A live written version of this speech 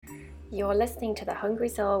You're listening to The Hungry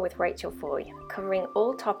Soul with Rachel Foy, covering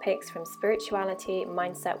all topics from spirituality,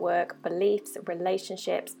 mindset work, beliefs,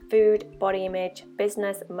 relationships, food, body image,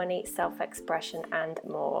 business, money, self-expression, and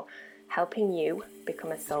more, helping you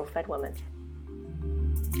become a soul-fed woman.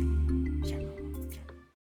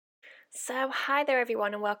 So hi there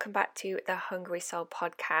everyone, and welcome back to the Hungry Soul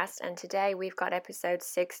podcast. And today we've got episode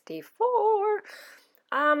 64.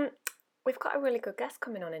 We've got a really good guest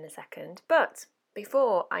coming on in a second, but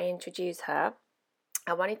before I introduce her,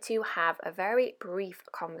 I wanted to have a very brief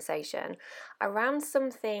conversation around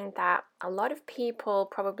something that a lot of people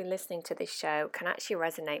probably listening to this show can actually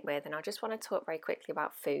resonate with, and I just want to talk very quickly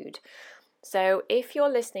about food. So if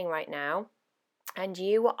you're listening right now and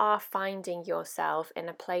you are finding yourself in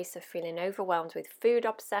a place of feeling overwhelmed with food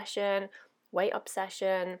obsession, weight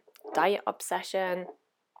obsession, diet obsession,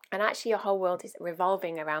 and actually your whole world is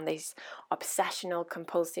revolving around these obsessional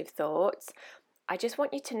compulsive thoughts, I just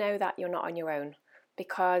want you to know that you're not on your own.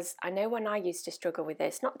 Because I know when I used to struggle with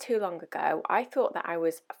this not too long ago, I thought that I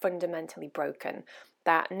was fundamentally broken,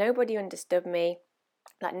 that nobody understood me,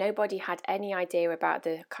 that nobody had any idea about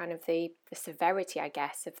the severity, I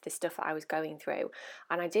guess, of the stuff that I was going through.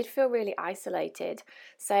 And I did feel really isolated.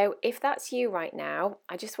 So if that's you right now,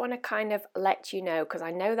 I just want to kind of let you know, because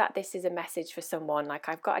I know that this is a message for someone. Like,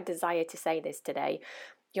 I've got a desire to say this today.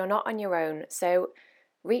 You're not on your own. So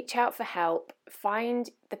reach out for help. Find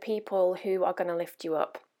the people who are going to lift you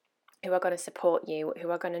up, who are going to support you,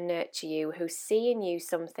 who are going to nurture you, who see in you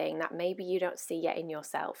something that maybe you don't see yet in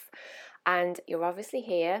yourself. And you're obviously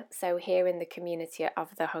here, so here in the community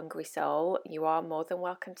of the Hungry Soul, you are more than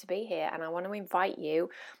welcome to be here. And I want to invite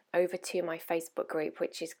you over to my Facebook group,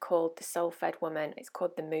 which is called The Soul Fed Woman. It's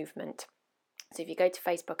called The Movement. So if you go to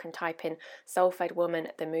Facebook and type in Soul Fed Woman,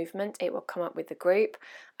 The Movement, it will come up with the group.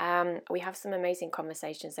 We have some amazing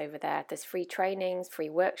conversations over there. There's free trainings, free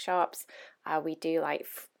workshops. We do like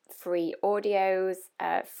free audios,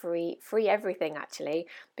 free everything actually,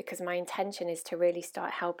 because my intention is to really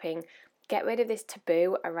start helping get rid of this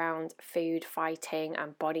taboo around food fighting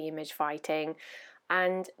and body image fighting,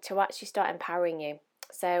 and to actually start empowering you.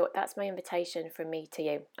 So that's my invitation from me to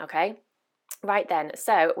you, okay? Right then,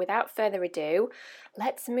 so without further ado,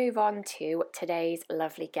 let's move on to today's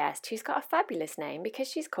lovely guest, who's got a fabulous name because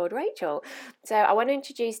she's called Rachel. So I want to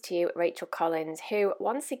introduce to you Rachel Collins, who,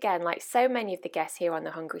 once again, like so many of the guests here on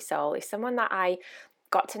The Hungry Soul, is someone that I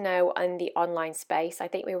got to know in the online space. I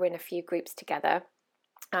think we were in a few groups together.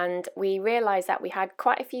 And we realised that we had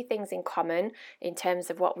quite a few things in common in terms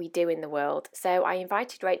of what we do in the world. So I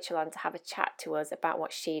invited Rachel on to have a chat to us about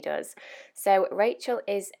what she does. So Rachel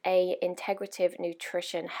is an integrative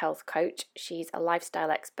nutrition health coach. She's a lifestyle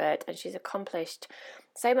expert, and she's accomplished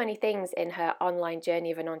so many things in her online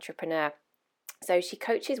journey of an entrepreneur. So she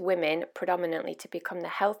coaches women predominantly to become the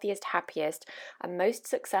healthiest, happiest, and most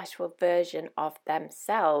successful version of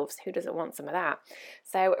themselves. Who doesn't want some of that?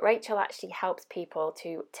 So Rachel actually helps people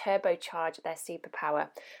to turbocharge their superpower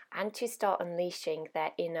and to start unleashing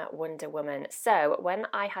their inner Wonder Woman. So when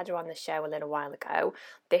I had her on the show a little while ago,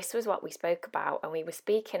 this was what we spoke about, and we were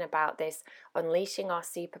speaking about this unleashing our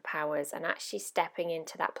superpowers and actually stepping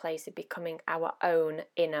into that place of becoming our own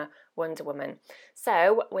inner Wonder Woman.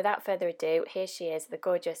 So without further ado, here she is, the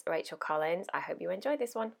gorgeous Rachel Collins. I hope you enjoy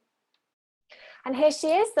this one. And here she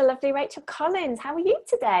is, the lovely Rachel Collins. How are you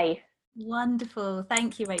today? Wonderful.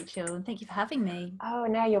 Thank you, Rachel. And thank you for having me. Oh,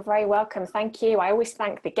 no, you're very welcome. Thank you. I always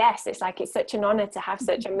thank the guests. It's such an honor to have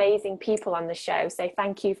such amazing people on the show. So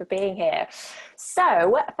thank you for being here.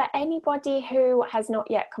 So for anybody who has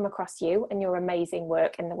not yet come across you and your amazing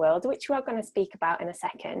work in the world, which we are going to speak about in a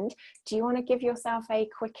second, do you want to give yourself a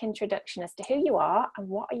quick introduction as to who you are and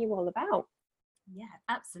what are you all about? Yeah,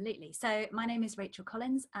 absolutely. So my name is Rachel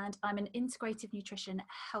Collins, and I'm an integrative nutrition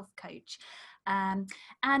health coach.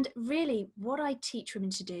 And really what I teach women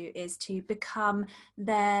to do is to become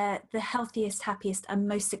the healthiest, happiest, and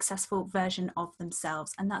most successful version of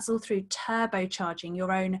themselves. And that's all through turbocharging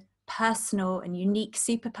your own personal and unique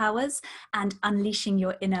superpowers and unleashing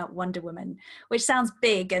your inner Wonder Woman, which sounds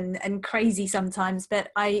big and crazy sometimes,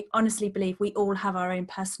 but I honestly believe we all have our own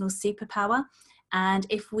personal superpower. And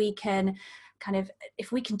if we can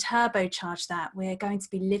turbocharge that, we're going to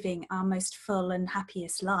be living our most full and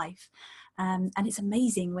happiest life. And it's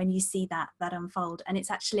amazing when you see that unfold. And it's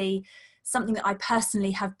actually something that I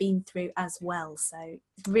personally have been through as well. So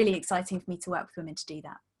it's really exciting for me to work with women to do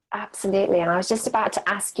that. Absolutely. And I was just about to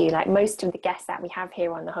ask you, like most of the guests that we have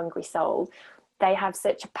here on The Hungry Soul, they have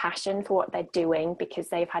such a passion for what they're doing because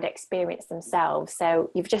they've had experience themselves. So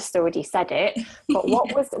you've just already said it, but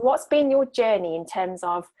what's been your journey in terms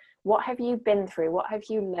of what have you been through? What have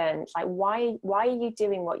you learned? Like, why are you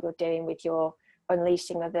doing what you're doing with your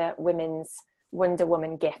unleashing of the women's Wonder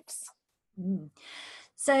Woman gifts?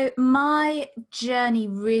 So my journey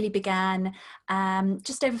really began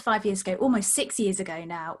just over 5 years ago, almost 6 years ago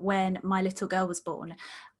now, when my little girl was born.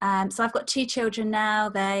 So I've got two children now.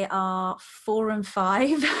 They are 4 and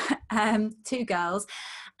 5, two girls.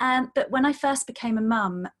 But when I first became a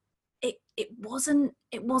mum, it wasn't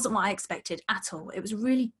what I expected at all. It was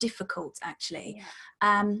really difficult, actually.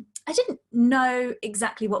 Yeah. I didn't know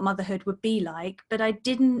exactly what motherhood would be like, but I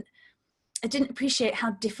didn't appreciate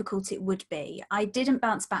how difficult it would be. I didn't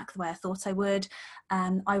bounce back the way I thought I would.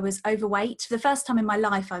 I was overweight. For the first time in my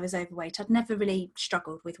life, I was overweight. I'd never really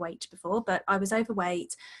struggled with weight before, but I was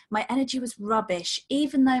overweight. My energy was rubbish,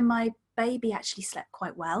 even though my baby actually slept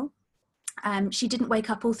quite well. She didn't wake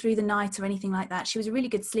up all through the night or anything like that. She was a really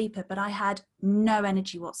good sleeper, but I had no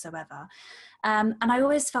energy whatsoever. And I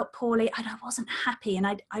always felt poorly, and I wasn't happy. And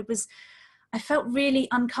I felt really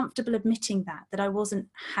uncomfortable admitting that I wasn't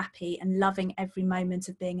happy and loving every moment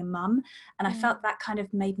of being a mum. And I felt that kind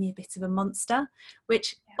of made me a bit of a monster,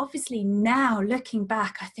 which obviously now looking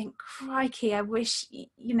back, I think, crikey, I wish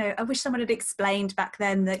someone had explained back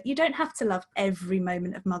then that you don't have to love every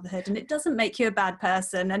moment of motherhood, and it doesn't make you a bad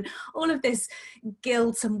person. And all of this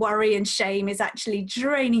guilt and worry and shame is actually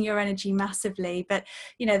draining your energy massively. But,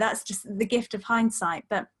 that's just the gift of hindsight.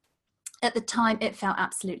 But at the time, it felt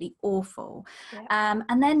absolutely awful. Yeah.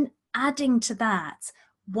 And then adding to that,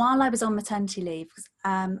 while I was on maternity leave,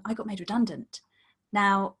 I got made redundant.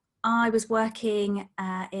 Now, I was working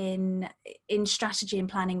in strategy and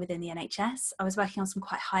planning within the NHS. I was working on some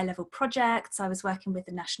quite high-level projects. I was working with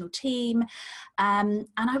the national team, and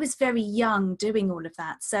I was very young doing all of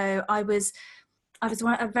that. So I was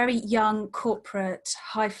a very young corporate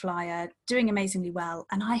high flyer doing amazingly well,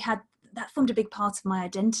 and that formed a big part of my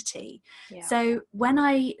identity. Yeah. So when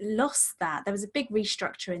I lost that, there was a big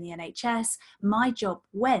restructure in the NHS. My job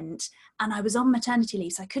went, and I was on maternity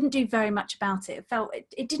leave, so I couldn't do very much about it.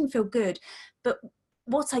 It didn't feel good. But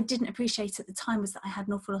what I didn't appreciate at the time was that I had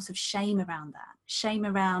an awful lot of shame around that. Shame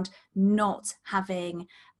around not having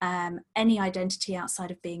any identity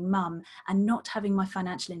outside of being mum, and not having my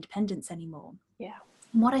financial independence anymore. Yeah.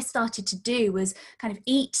 And what I started to do was kind of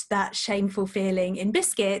eat that shameful feeling in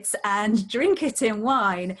biscuits and drink it in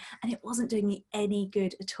wine. And it wasn't doing me any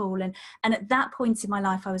good at all. And at that point in my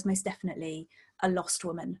life, I was most definitely a lost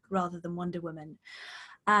woman rather than Wonder Woman.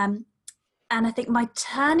 And I think my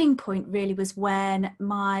turning point really was when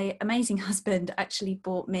my amazing husband actually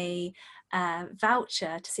bought me a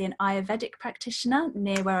voucher to see an Ayurvedic practitioner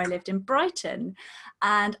near where I lived in Brighton.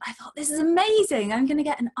 And I thought, this is amazing. I'm going to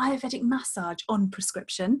get an Ayurvedic massage on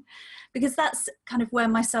prescription, because that's kind of where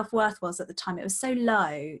my self-worth was at the time. It was so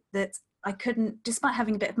low that I couldn't, despite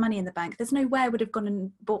having a bit of money in the bank, there's no way I would have gone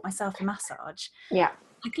and bought myself a massage. Yeah.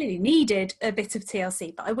 I clearly needed a bit of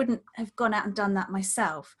TLC, but I wouldn't have gone out and done that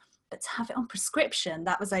myself. But to have it on prescription,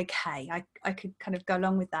 that was okay. I could kind of go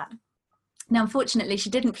along with that. Now, unfortunately, she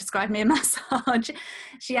didn't prescribe me a massage.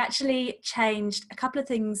 She actually changed a couple of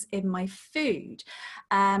things in my food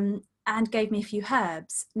and gave me a few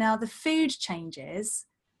herbs. Now, the food changes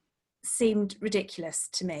seemed ridiculous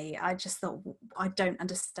to me. I just thought, I don't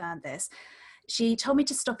understand this. She told me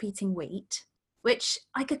to stop eating wheat, which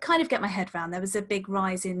I could kind of get my head around. There was a big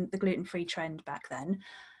rise in the gluten-free trend back then.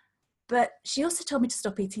 But she also told me to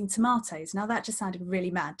stop eating tomatoes. Now, that just sounded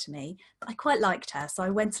really mad to me, but I quite liked her, so I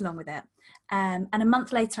went along with it. And a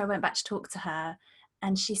month later, I went back to talk to her,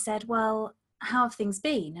 and she said, well, how have things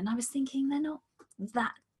been? And I was thinking, they're not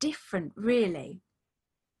that different, really.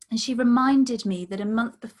 And she reminded me that a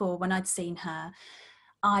month before, when I'd seen her,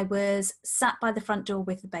 I was sat by the front door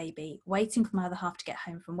with the baby, waiting for my other half to get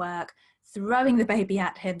home from work, throwing the baby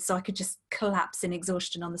at him so I could just collapse in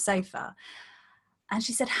exhaustion on the sofa. And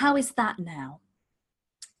she said, how is that now?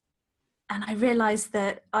 And I realised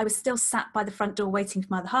that I was still sat by the front door waiting for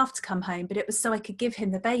my other half to come home, but it was so I could give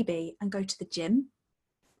him the baby and go to the gym.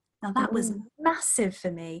 Now, that was massive for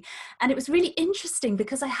me. And it was really interesting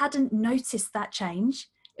because I hadn't noticed that change.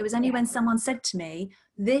 It was only when someone said to me,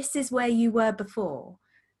 this is where you were before.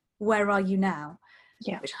 Where are you now?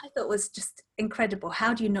 Yeah. Which I thought was just incredible.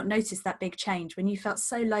 How do you not notice that big change when you felt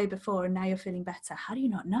so low before and now you're feeling better? How do you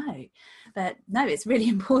not know? But no, it's really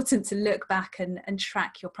important to look back and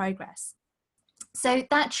track your progress. So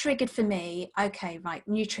that triggered for me, okay, right,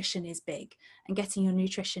 nutrition is big, and getting your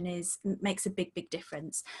nutrition makes a big, big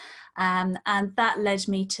difference. And that led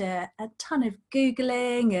me to a ton of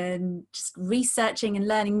Googling and just researching and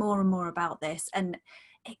learning more and more about this. And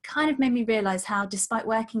it kind of made me realize how, despite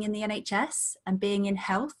working in the NHS and being in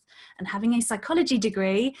health and having a psychology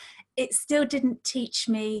degree, it still didn't teach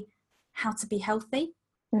me how to be healthy.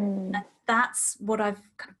 And that's what I've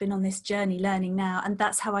kind of been on this journey learning now, and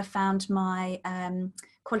that's how I found my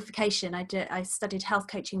qualification. I studied health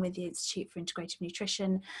coaching with the Institute for Integrative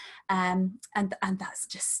Nutrition, and that's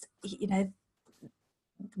just, you know,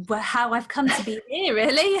 how I've come to be here,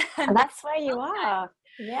 really. And that's where you are.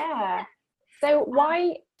 Yeah. So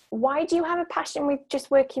why do you have a passion with just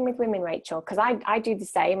working with women, Rachel? Because I do the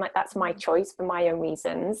same, like that's my choice for my own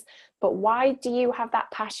reasons. But why do you have that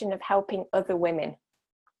passion of helping other women?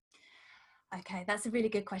 Okay, that's a really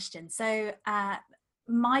good question. So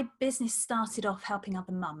my business started off helping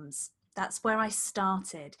other mums. That's where I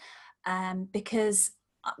started, because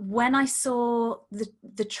when I saw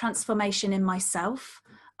the transformation in myself,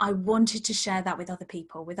 I wanted to share that with other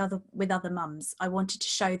people, with other mums. I wanted to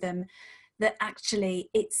show them that actually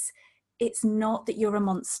it's not that you're a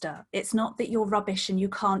monster. It's not that you're rubbish and you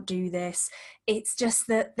can't do this. It's just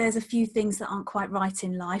that there's a few things that aren't quite right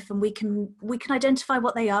in life, and we can identify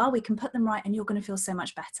what they are. We can put them right, and you're going to feel so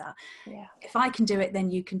much better. Yeah. If I can do it,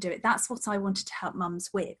 then you can do it. That's what I wanted to help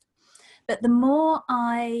mums with. But the more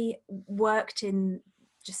I worked in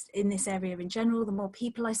this area in general, the more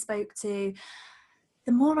people I spoke to,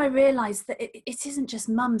 the more I realized that it isn't just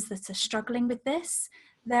mums that are struggling with this.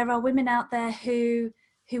 There are women out there who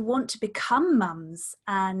want to become mums,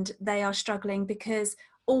 and they are struggling because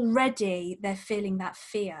already they're feeling that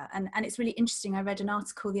fear. And it's really interesting. I read an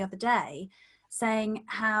article the other day saying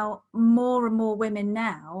how more and more women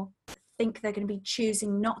now think they're going to be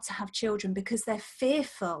choosing not to have children because they're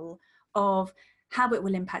fearful of how it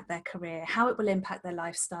will impact their career, how it will impact their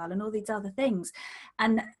lifestyle, and all these other things.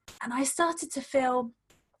 And I started to feel,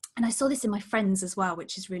 and I saw this in my friends as well,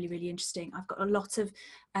 which is really, really interesting. I've got a lot of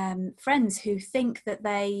friends who think that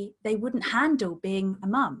they wouldn't handle being a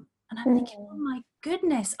mum. And I'm thinking, oh my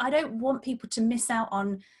goodness, I don't want people to miss out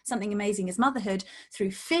on something amazing as motherhood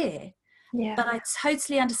through fear. Yeah. But I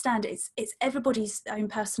totally understand it's everybody's own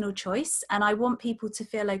personal choice. And I want people to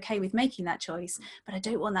feel okay with making that choice. But I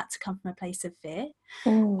don't want that to come from a place of fear.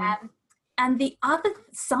 And the other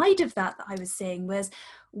side of that I was seeing was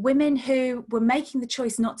women who were making the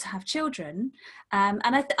choice not to have children. And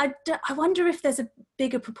I wonder if there's a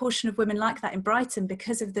bigger proportion of women like that in Brighton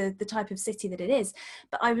because of the type of city that it is.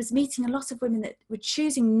 But I was meeting a lot of women that were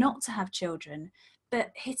choosing not to have children,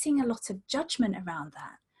 but hitting a lot of judgment around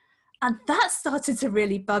that. And that started to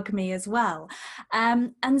really bug me as well.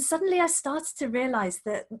 And suddenly I started to realize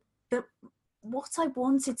that what I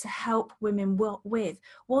wanted to help women with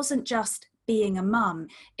wasn't just being a mum.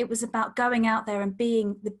 It was about going out there and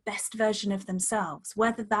being the best version of themselves,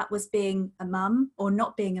 whether that was being a mum or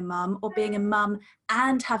not being a mum, or being a mum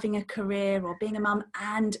and having a career, or being a mum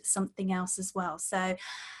and something else as well. So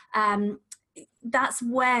that's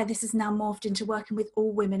where this is now morphed into working with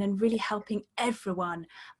all women and really helping everyone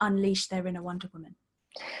unleash their inner Wonder Woman.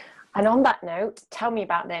 And on that note, tell me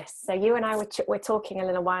about this. So you and I were talking a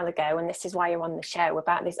little while ago, and this is why you're on the show,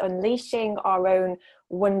 about this unleashing our own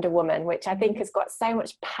Wonder Woman, which I think has got so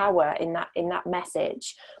much power in that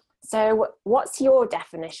message. So what's your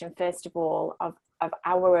definition, first of all, of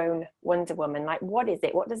our own Wonder Woman? Like, what is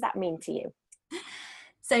it? What does that mean to you?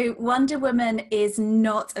 So Wonder Woman is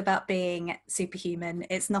not about being superhuman.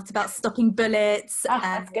 It's not about stopping bullets.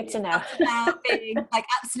 That's good to know. It's not about being like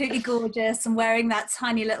absolutely gorgeous and wearing that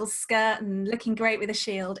tiny little skirt and looking great with a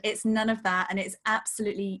shield. It's none of that. And it's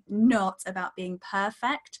absolutely not about being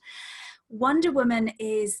perfect. Wonder Woman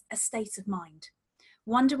is a state of mind.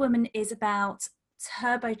 Wonder Woman is about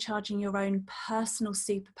turbocharging your own personal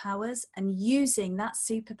superpowers and using that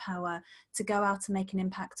superpower to go out and make an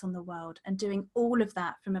impact on the world, and doing all of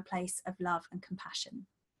that from a place of love and compassion.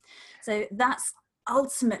 So that's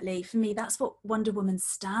ultimately, for me, that's what Wonder Woman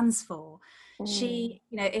stands for. She,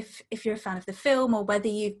 you know, if you're a fan of the film, or whether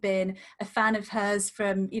you've been a fan of hers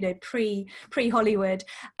from, you know, pre-Hollywood,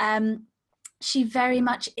 she very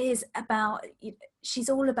much is about, she's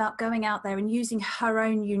all about going out there and using her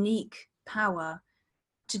own unique power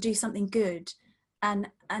to do something good, and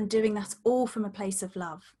doing that all from a place of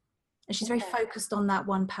love. And she's very focused on that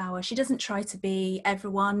one power. She doesn't try to be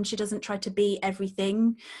everyone. She doesn't try to be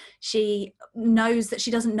everything. She knows that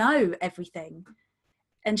she doesn't know everything,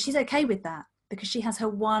 and she's okay with that, because she has her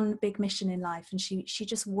one big mission in life, and she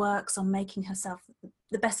just works on making herself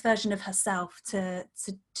the best version of herself to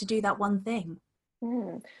do that one thing.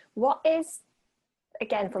 What is,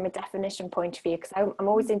 again, from a definition point of view, because I'm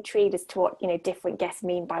always intrigued as to what, you know, different guests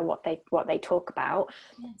mean by what they talk about.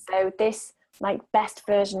 Yes. So this like best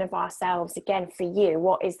version of ourselves, again, for you,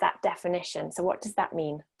 what is that definition? So what does that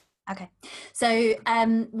mean? Okay, so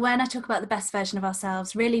when I talk about the best version of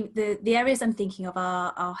ourselves, really the areas I'm thinking of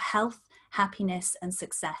are our health, happiness, and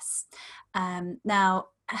success. Now,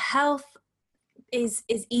 health is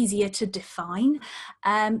easier to define,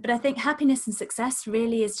 but I think happiness and success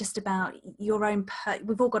really is just about your own.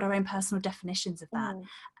 We've all got our own personal definitions of that,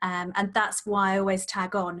 and that's why I always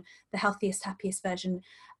tag on the healthiest, happiest version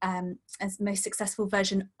as most successful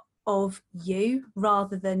version of you,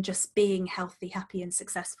 rather than just being healthy, happy, and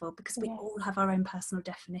successful, because we all have our own personal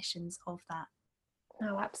definitions of that.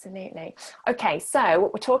 Oh, absolutely. Okay,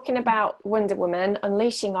 so we're talking about Wonder Woman,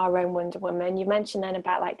 unleashing our own Wonder Woman. You mentioned then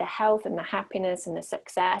about like the health and the happiness and the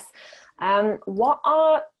success. What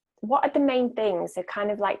are the main things, so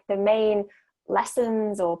kind of like the main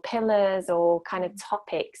lessons or pillars or kind of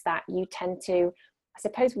topics that you tend to, I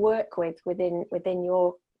suppose, work with within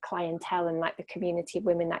your clientele and like the community of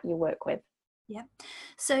women that you work with? Yeah.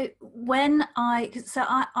 So I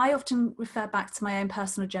often refer back to my own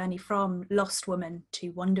personal journey from lost woman to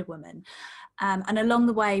Wonder Woman. And along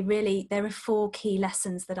the way, really, there are 4 key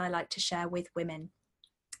lessons that I like to share with women.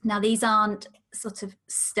 Now, these aren't sort of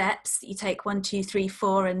steps that you take 1, 2, 3,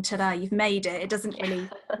 4 and ta-da, you've made it. It doesn't really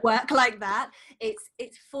work like that. It's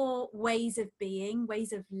 4 ways of being,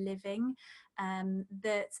 ways of living,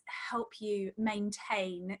 that help you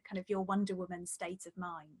maintain kind of your Wonder Woman state of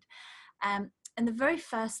mind. And the very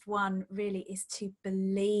first one really is to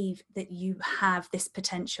believe that you have this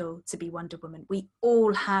potential to be Wonder Woman. We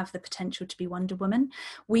all have the potential to be Wonder Woman.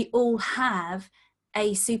 We all have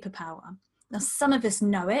a superpower. Now, some of us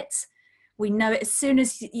know it. We know it as soon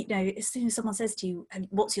as, as soon as someone says to you,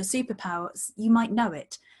 what's your superpower? You might know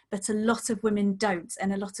it, but a lot of women don't.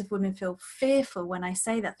 And a lot of women feel fearful when I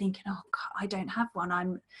say that, thinking, oh God, I don't have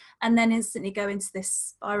one. And then instantly go into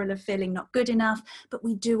this spiral of feeling not good enough. But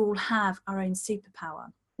we do all have our own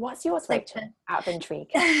superpower. What's yours, Rachel? Out of intrigue.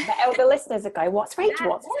 The listeners are going, what's Rachel?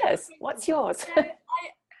 What's hers? What's yours?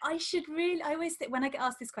 I should really, I always think when I get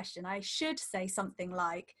asked this question, I should say something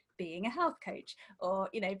like being a health coach, or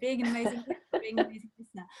being an amazing being an amazing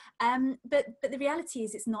listener. But the reality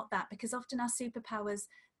is, it's not that, because often our superpowers,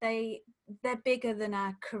 they're bigger than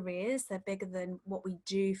our careers, they're bigger than what we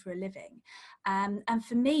do for a living. And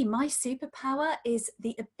for me, my superpower is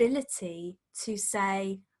the ability to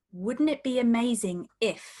say, wouldn't it be amazing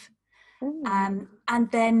if,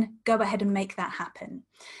 and then go ahead and make that happen.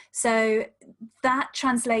 So that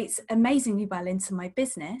translates amazingly well into my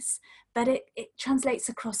business, but it translates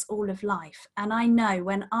across all of life. And I know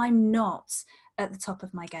when I'm not at the top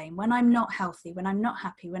of my game, when I'm not healthy, when I'm not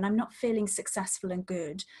happy, when I'm not feeling successful and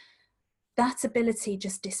good, that ability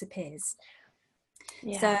just disappears.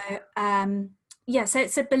 So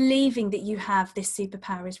so believing that you have this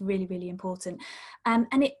superpower is really, really important. And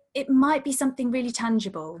it might be something really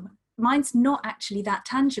tangible. Mine's not actually that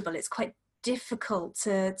tangible. It's quite difficult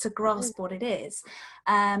to grasp what it is.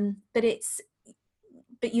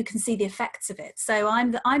 But you can see the effects of it. So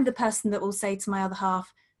I'm the person that will say to my other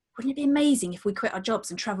half, wouldn't it be amazing if we quit our jobs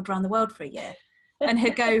and traveled around the world for a year? And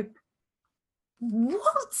he'd go,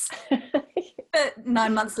 what? But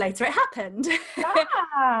 9 months later it happened.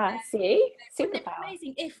 See? Wouldn't it be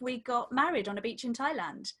amazing if we got married on a beach in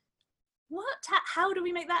Thailand? What? How do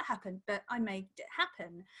we make that happen? But I made it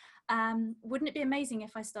happen. Wouldn't it be amazing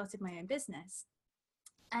if I started my own business?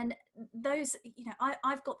 And those,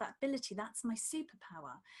 I've got that ability. That's my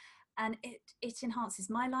superpower. And it enhances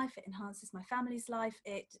my life. It enhances my family's life.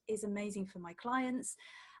 It is amazing for my clients.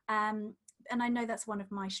 And I know that's one of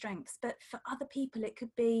my strengths. But for other people, it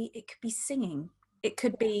could be singing. It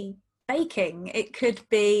could be baking. It could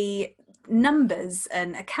be numbers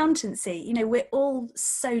and accountancy. We're all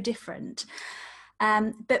so different.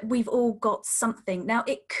 But we've all got something. Now,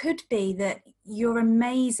 it could be that you're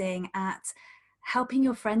amazing at helping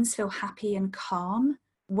your friends feel happy and calm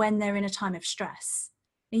when they're in a time of stress.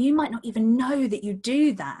 Now, you might not even know that you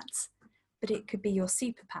do that, but it could be your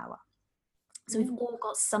superpower. So we've all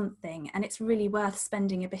got something, and it's really worth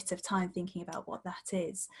spending a bit of time thinking about what that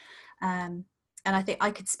is. And I think I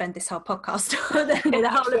could spend this whole podcast, the whole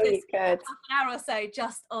of this half an hour or so,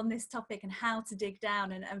 just on this topic and how to dig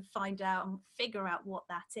down and find out and figure out what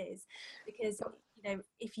that is. Because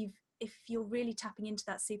if you're really tapping into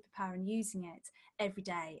that superpower and using it every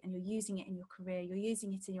day, and you're using it in your career, you're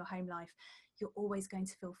using it in your home life, you're always going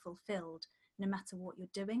to feel fulfilled no matter what you're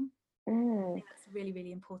doing. I think that's a really,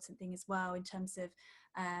 really important thing as well in terms of,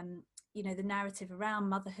 you know, the narrative around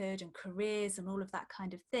motherhood and careers and all of that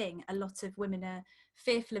kind of thing. A lot of women are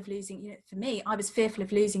fearful of losing, you know, for me, I was fearful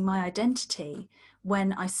of losing my identity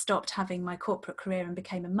when I stopped having my corporate career and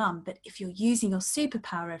became a mum. But if you're using your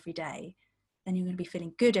superpower every day, then you're going to be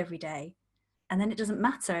feeling good every day. And then it doesn't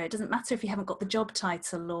matter. It doesn't matter if you haven't got the job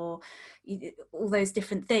title or all those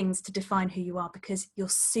different things to define who you are, because your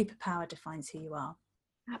superpower defines who you are.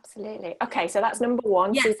 Absolutely. Okay, so that's number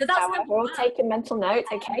one. Yeah, so that's number We're all one. taking mental notes.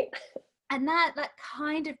 Okay. And that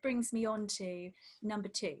kind of brings me on to number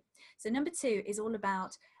two. So number two is all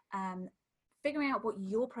about figuring out what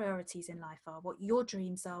your priorities in life are, what your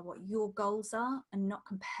dreams are, what your goals are, and not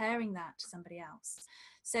comparing that to somebody else.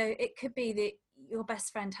 So it could be that your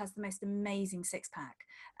best friend has the most amazing six-pack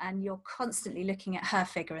and you're constantly looking at her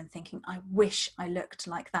figure and thinking, I wish I looked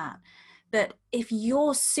like that. But if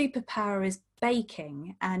your superpower is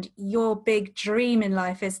baking and your big dream in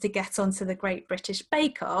life is to get onto the Great British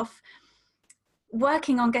Bake Off,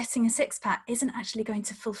 working on getting a six-pack isn't actually going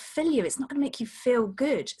to fulfill you. It's not going to make you feel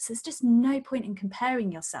good. So there's just no point in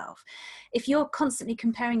comparing yourself. If you're constantly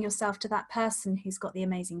comparing yourself to that person who's got the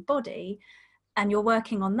amazing body and you're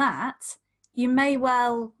working on that, you may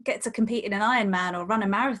well get to compete in an Ironman or run a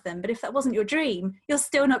marathon, but if that wasn't your dream, you're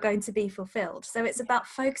still not going to be fulfilled. So it's about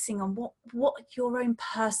focusing on what your own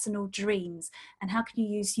personal dreams and how can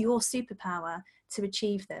you use your superpower to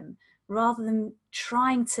achieve them, rather than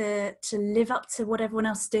trying to live up to what everyone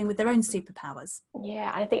else is doing with their own superpowers.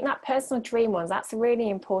 Yeah, I think that personal dream ones, that's a really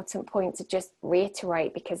important point to just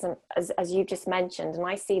reiterate, because as you just mentioned, and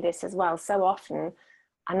I see this as well so often,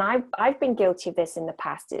 and I've been guilty of this in the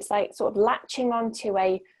past, it's like sort of latching onto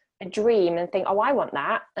a dream and think, oh, I want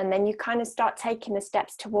that. And then you kind of start taking the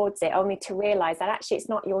steps towards it, only to realize that actually it's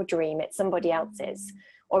not your dream, it's somebody else's,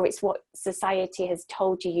 or it's what society has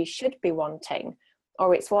told you should be wanting,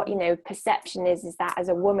 or it's what, you know, perception is that as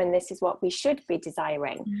a woman, this is what we should be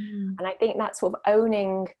desiring. And I think that's sort of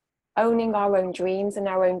owning our own dreams and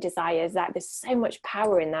our own desires, that there's so much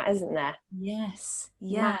power in that, isn't there? Yes.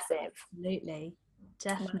 Yeah. Massive. Absolutely.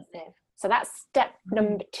 Definitely. Massive. So that's step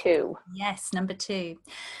number two. Yes, number two.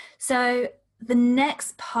 So the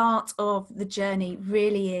next part of the journey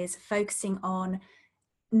really is focusing on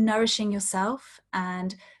nourishing yourself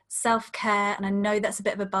and self-care. And I know that's a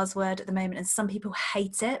bit of a buzzword at the moment and some people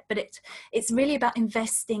hate it, but it's really about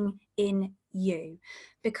investing in you.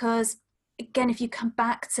 Because again, if you come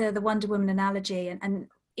back to the Wonder Woman analogy, and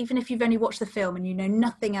even if you've only watched the film and you know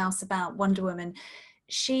nothing else about Wonder Woman,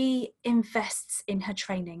 she invests in her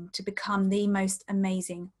training to become the most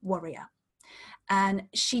amazing warrior. And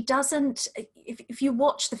she doesn't, if you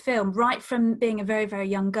watch the film, right from being a very, very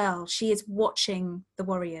young girl, she is watching the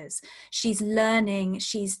warriors. She's learning,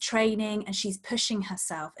 she's training, and she's pushing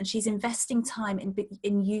herself, and she's investing time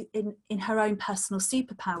in her own personal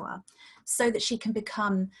superpower so that she can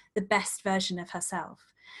become the best version of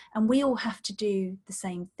herself. And we all have to do the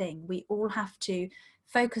same thing. We all have to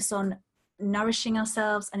focus on nourishing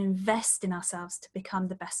ourselves and invest in ourselves to become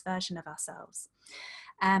the best version of ourselves.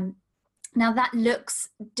 Now that looks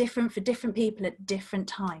different for different people at different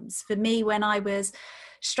times. For me, when I was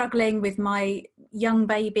struggling with my young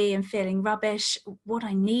baby and feeling rubbish, what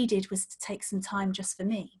I needed was to take some time just for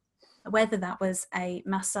me. Whether that was a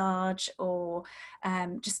massage or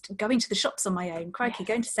just going to the shops on my own. Crikey,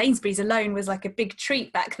 going to Sainsbury's alone was like a big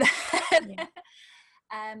treat back then. Yeah.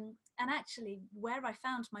 And actually, where I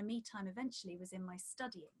found my me time eventually was in my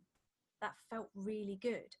studying. That felt really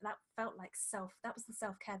good. That felt like that was the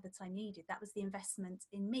self-care that I needed. That was the investment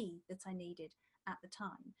in me that I needed at the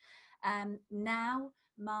time. Now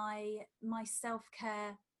my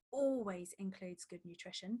self-care always includes good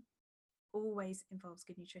nutrition, always involves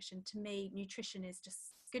good nutrition. To me, good nutrition is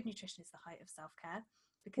the height of self-care,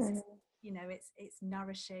 because it's, you know, it's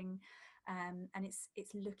nourishing, and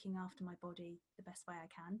it's looking after my body the best way I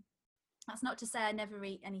can. That's not to say I never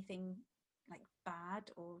eat anything like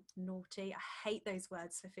bad or naughty. I hate those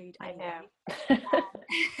words for food anyway.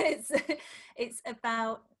 It's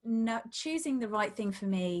about choosing the right thing for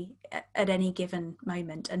me at any given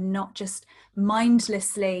moment, and not just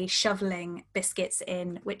mindlessly shoveling biscuits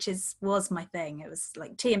in, which was my thing. It was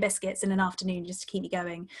like tea and biscuits in an afternoon just to keep me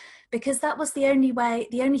going, because that was the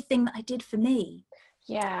only thing that I did for me.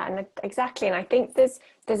 Yeah, and exactly. And I think there's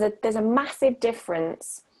a massive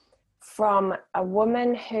difference from a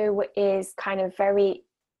woman who is kind of very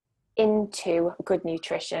into good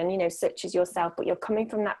nutrition, you know, such as yourself, but you're coming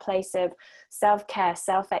from that place of self-care,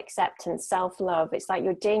 self-acceptance, self-love. It's like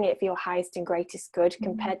you're doing it for your highest and greatest good,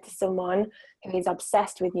 compared to someone who is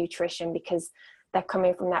obsessed with nutrition because they're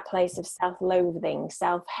coming from that place of self-loathing,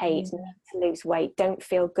 self-hate, need to lose weight, don't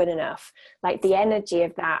feel good enough. Like the energy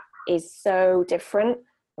of that is so different.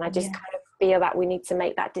 And I just kind of feel that we need to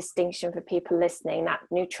make that distinction for people listening, that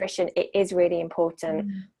nutrition, it is really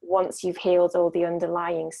important once you've healed all the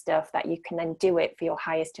underlying stuff, that you can then do it for your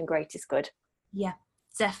highest and greatest good. Yeah,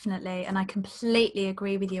 definitely. And I completely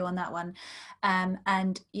agree with you on that one.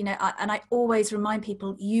 And, you know, I always remind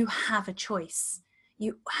people, you have a choice.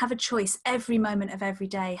 You have a choice every moment of every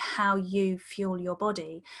day how you fuel your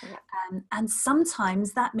body. And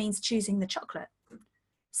sometimes that means choosing the chocolate.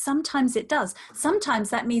 Sometimes it does. Sometimes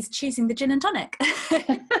that means choosing the gin and tonic.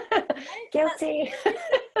 Guilty.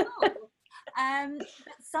 But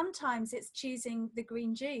sometimes it's choosing the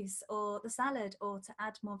green juice or the salad, or to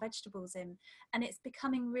add more vegetables in. And it's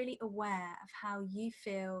becoming really aware of how you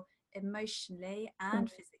feel emotionally and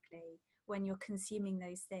physically when you're consuming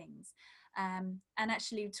those things. And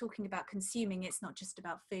actually, talking about consuming, it's not just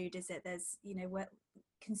about food, is it? There's, you know, we're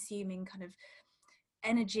consuming kind of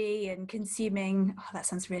energy and consuming, oh, that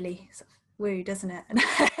sounds really sort of woo, doesn't it?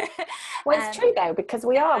 Well, it's true though, because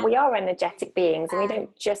we are energetic beings, and we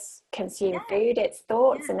don't just consume food, it's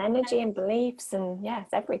thoughts and energy and beliefs, and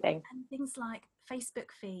it's everything. And things like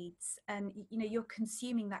Facebook feeds, and you know, you're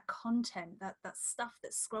consuming that content, that stuff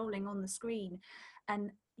that's scrolling on the screen,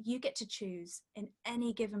 and you get to choose in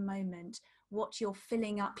any given moment what you're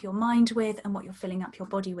filling up your mind with and what you're filling up your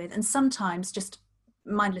body with. And sometimes just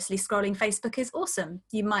mindlessly scrolling Facebook is awesome.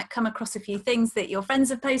 You might come across a few things that your friends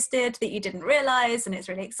have posted that you didn't realize, and it's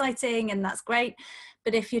really exciting, and that's great.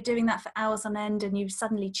 But if you're doing that for hours on end and you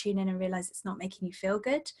suddenly tune in and realize it's not making you feel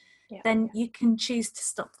good, then you can choose to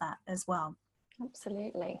stop that as well.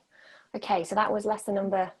 Absolutely. Okay, so that was lesson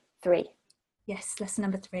number 3. Yes, lesson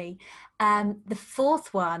number 3. The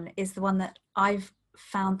fourth one is the one that I've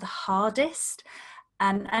found the hardest.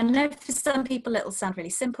 And I know for some people it'll sound really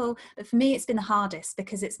simple, but for me it's been the hardest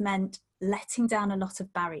because it's meant letting down a lot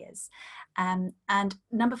of barriers. And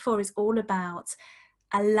number 4 is all about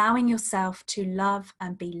allowing yourself to love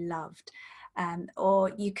and be loved.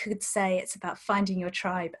 Or you could say it's about finding your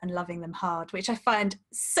tribe and loving them hard, which I find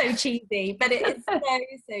so cheesy, but it is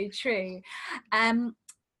so true.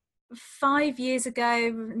 5 years ago,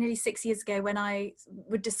 nearly 6 years ago, when I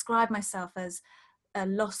would describe myself as a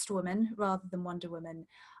lost woman rather than Wonder Woman,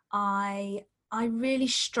 I really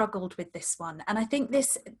struggled with this one. And I think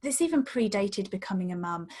this even predated becoming a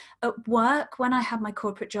mum. At work, when I had my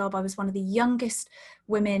corporate job, I was one of the youngest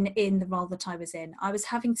women in the role that I was in. I was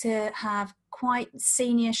having to have quite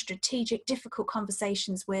senior, strategic, difficult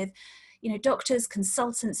conversations with, you know, doctors,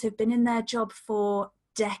 consultants who've been in their job for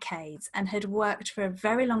decades and had worked for a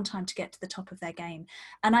very long time to get to the top of their game.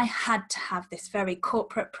 And I had to have this very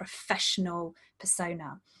corporate professional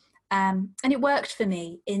persona. And it worked for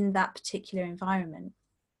me in that particular environment,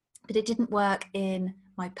 but it didn't work in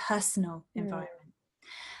my personal environment.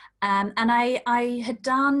 And I had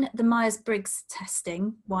done the Myers-Briggs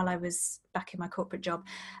testing while I was back in my corporate job,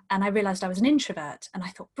 and I realized I was an introvert, and I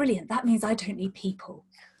thought, brilliant, that means I don't need people.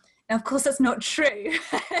 Now, of course, that's not true.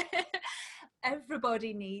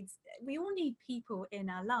 We all need people in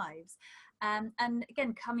our lives. And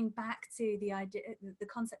again, coming back to the idea, the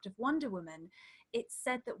concept of Wonder Woman, it's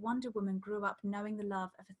said that Wonder Woman grew up knowing the love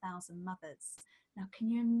of 1,000 mothers. Now, can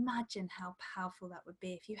you imagine how powerful that would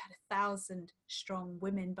be if you had 1,000 strong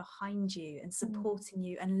women behind you and supporting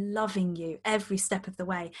you and loving you every step of the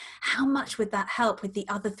way? How much would that help with the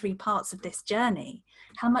other 3 parts of this journey?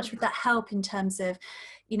 How much would that help in terms of,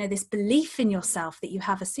 you know, this belief in yourself that you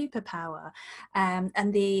have a superpower,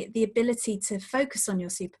 and the ability to focus on your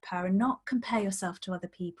superpower and not compare yourself to other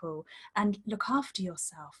people and look after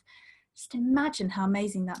yourself? Just imagine how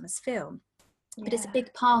amazing that must feel. But it's a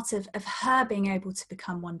big part of her being able to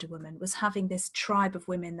become Wonder Woman was having this tribe of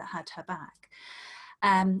women that had her back.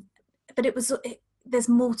 But there's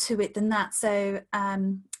more to it than that. So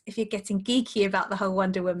if you're getting geeky about the whole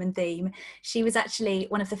Wonder Woman theme, she was actually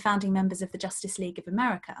one of the founding members of the Justice League of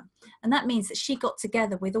America. And that means that she got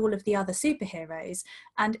together with all of the other superheroes,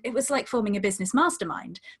 and it was like forming a business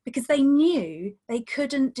mastermind, because they knew they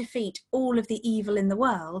couldn't defeat all of the evil in the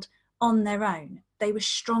world on their own. They were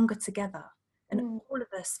stronger together. And all of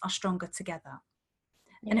us are stronger together.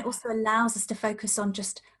 And it also allows us to focus on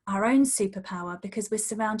just our own superpower, because we're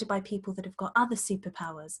surrounded by people that have got other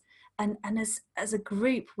superpowers. And as a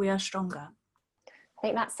group, we are stronger. I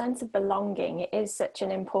think that sense of belonging, it is such an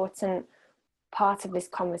important part of this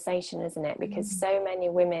conversation, isn't it? Because so many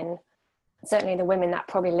women, certainly the women that are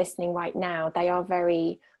probably listening right now, they are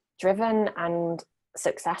very driven and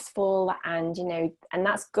successful, and, you know, and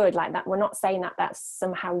that's good. Like that, we're not saying that that's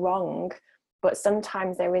somehow wrong, but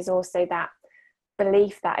sometimes there is also that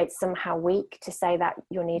belief that it's somehow weak to say that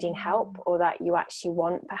you're needing help, or that you actually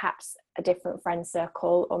want perhaps a different friend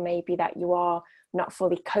circle, or maybe that you are not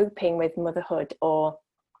fully coping with motherhood or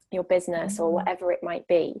your business or whatever it might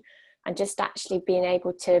be. And just actually being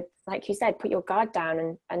able to, like you said, put your guard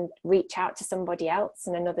down and reach out to somebody else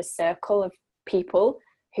in another circle of people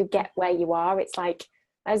who get where you are. It's like,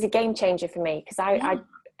 that was a game changer for me, because I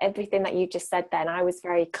everything that you just said then, I was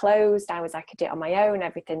very closed. I could do it on my own.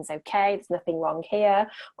 Everything's okay. There's nothing wrong here.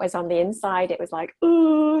 Whereas on the inside, it was like,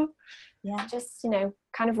 ooh, just,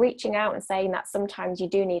 kind of reaching out and saying that sometimes you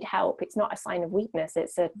do need help. It's not a sign of weakness.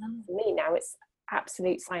 For me now, it's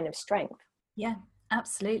absolute sign of strength. Yeah,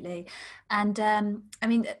 absolutely. And I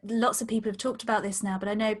mean, lots of people have talked about this now, but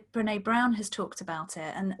I know Brene Brown has talked about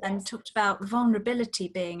it and talked about vulnerability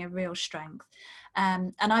being a real strength.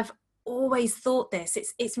 And I've always thought this.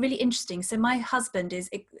 It's really interesting. So my husband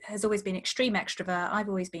has always been extreme extrovert. I've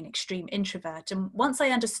always been extreme introvert. And once I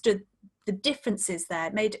understood the differences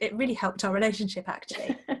there, it really helped our relationship,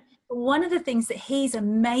 actually. One of the things that he's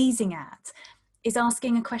amazing at is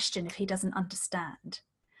asking a question if he doesn't understand.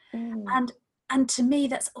 And to me,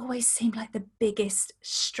 that's always seemed like the biggest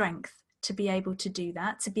strength, to be able to do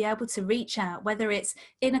that, to be able to reach out, whether it's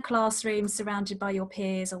in a classroom surrounded by your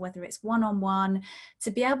peers or whether it's one-on-one,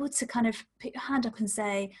 to be able to kind of put your hand up and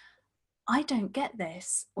say, I don't get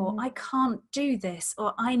this, or I can't do this,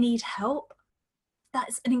 or I need help.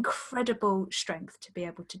 That's an incredible strength to be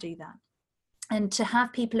able to do that. And to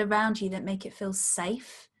have people around you that make it feel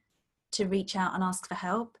safe to reach out and ask for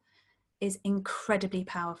help is incredibly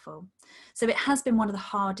powerful. So it has been one of the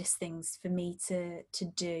hardest things for me to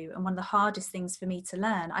do, and one of the hardest things for me to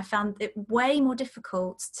learn. I found it way more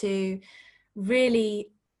difficult to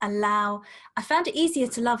really I found it easier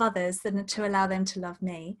to love others than to allow them to love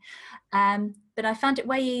me. But I found it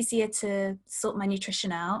way easier to sort my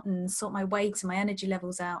nutrition out and sort my weight and my energy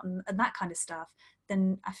levels out and that kind of stuff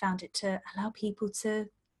than I found it to allow people to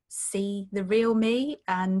see the real me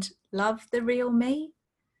and love the real me.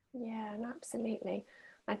 Yeah, absolutely.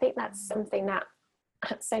 I think that's something that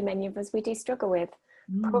so many of us, we do struggle with.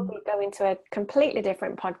 Probably go into a completely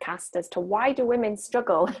different podcast as to why do women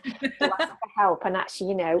struggle to ask for help, and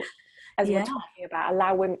actually, as we're talking about,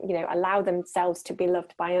 allow women, allow themselves to be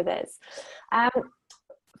loved by others.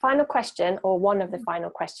 Final question, or one of the final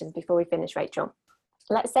questions before we finish, Rachel.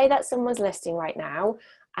 Let's say that someone's listening right now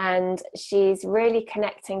and she's really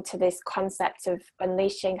connecting to this concept of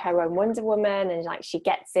unleashing her own Wonder Woman, and like she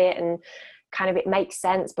gets it and kind of it makes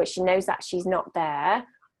sense, but she knows that she's not there.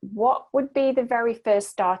 What would be the very first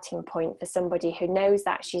starting point for somebody who knows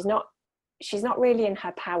that she's not really in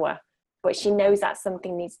her power, but she knows that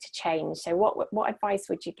something needs to change? So what advice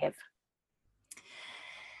would you give?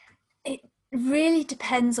 It really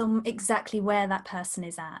depends on exactly where that person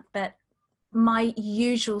is at, but my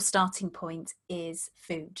usual starting point is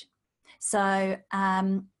food. So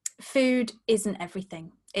food isn't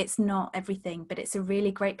everything. It's not everything, but it's a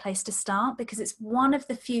really great place to start, because it's one of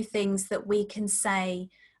the few things that we can say,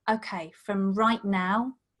 okay, from right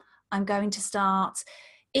now, I'm going to start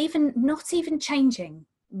not even changing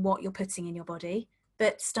what you're putting in your body,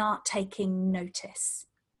 but start taking notice.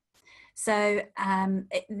 So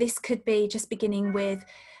this could be just beginning with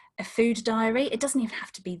a food diary. It doesn't even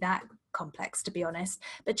have to be that complex, to be honest,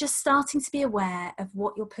 but just starting to be aware of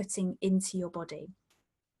what you're putting into your body.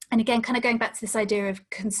 And again, kind of going back to this idea of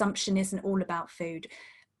consumption isn't all about food.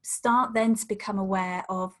 Start then to become aware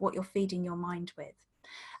of what you're feeding your mind with.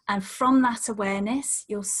 And from that awareness,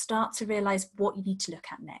 you'll start to realize what you need to look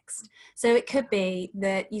at next. So it could be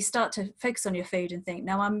that you start to focus on your food and think,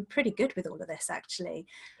 no, I'm pretty good with all of this, actually.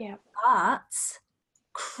 Yeah. But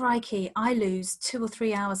crikey, I lose 2 or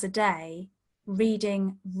 3 hours a day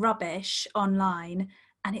reading rubbish online,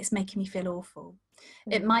 and it's making me feel awful.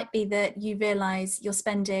 It might be that you realize you're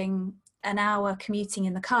spending an hour commuting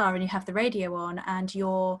in the car and you have the radio on, and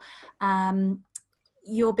you're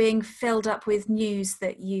being filled up with news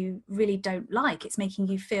that you really don't like. It's making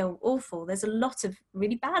you feel awful. There's a lot of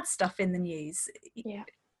really bad stuff in the news. Yeah.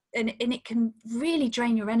 And it can really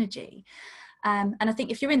drain your energy. And I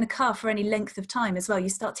think if you're in the car for any length of time as well, you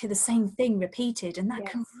start to hear the same thing repeated, and that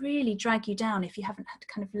can really drag you down if you haven't had to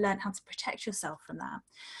kind of learn how to protect yourself from that.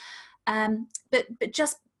 But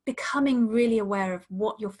just becoming really aware of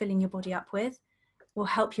what you're filling your body up with will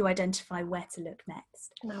help you identify where to look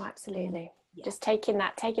next. No, absolutely. Just taking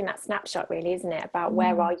that snapshot, really, isn't it, about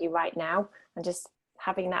where are you right now, and just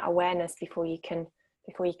having that awareness before you can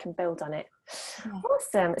build on it. Yeah.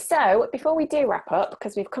 Awesome. So before we do wrap up,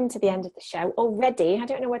 because we've come to the end of the show already, I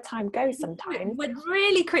don't know where time goes sometimes. It went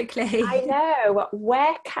really quickly. I know.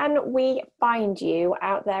 Where can we find you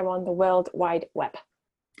out there on the World Wide Web?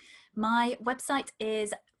 My website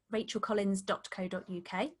is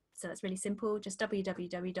rachelcollins.co.uk. So that's really simple, just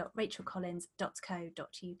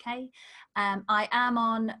www.rachelcollins.co.uk. I am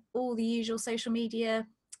on all the usual social media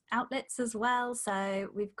outlets as well. So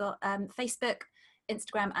we've got Facebook,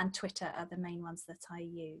 Instagram and Twitter are the main ones that I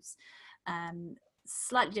use.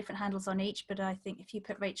 Slightly different handles on each, but I think if you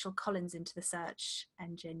put Rachel Collins into the search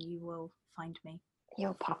engine, you will find me.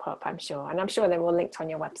 You'll pop up, I'm sure. And I'm sure they're all linked on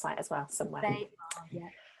your website as well somewhere. They are, yeah.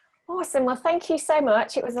 Awesome. Well, thank you so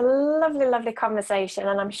much. It was a lovely, lovely conversation.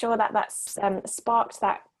 And I'm sure that that's sparked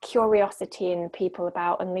that curiosity in people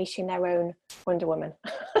about unleashing their own Wonder Woman.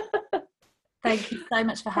 Thank you so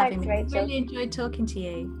much for having Thanks, me. Rachel. Really enjoyed talking to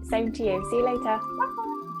you. Same to you. See you later.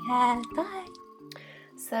 Yeah, bye.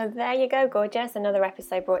 So there you go, gorgeous. Another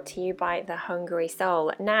episode brought to you by The Hungry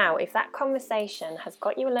Soul. Now, if that conversation has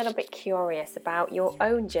got you a little bit curious about your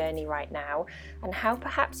own journey right now and how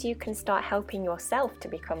perhaps you can start helping yourself to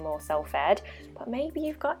become more self-ed, but maybe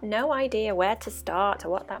you've got no idea where to start or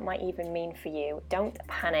what that might even mean for you, don't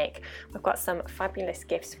panic. We've got some fabulous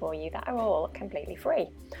gifts for you that are all completely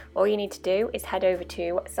free. All you need to do is head over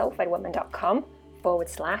to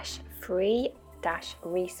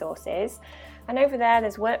soulfedwoman.com/free-resources. And over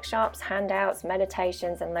there's workshops, handouts,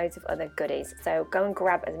 meditations, and loads of other goodies. So go and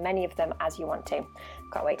grab as many of them as you want to.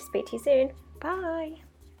 Can't wait to speak to you soon. Bye.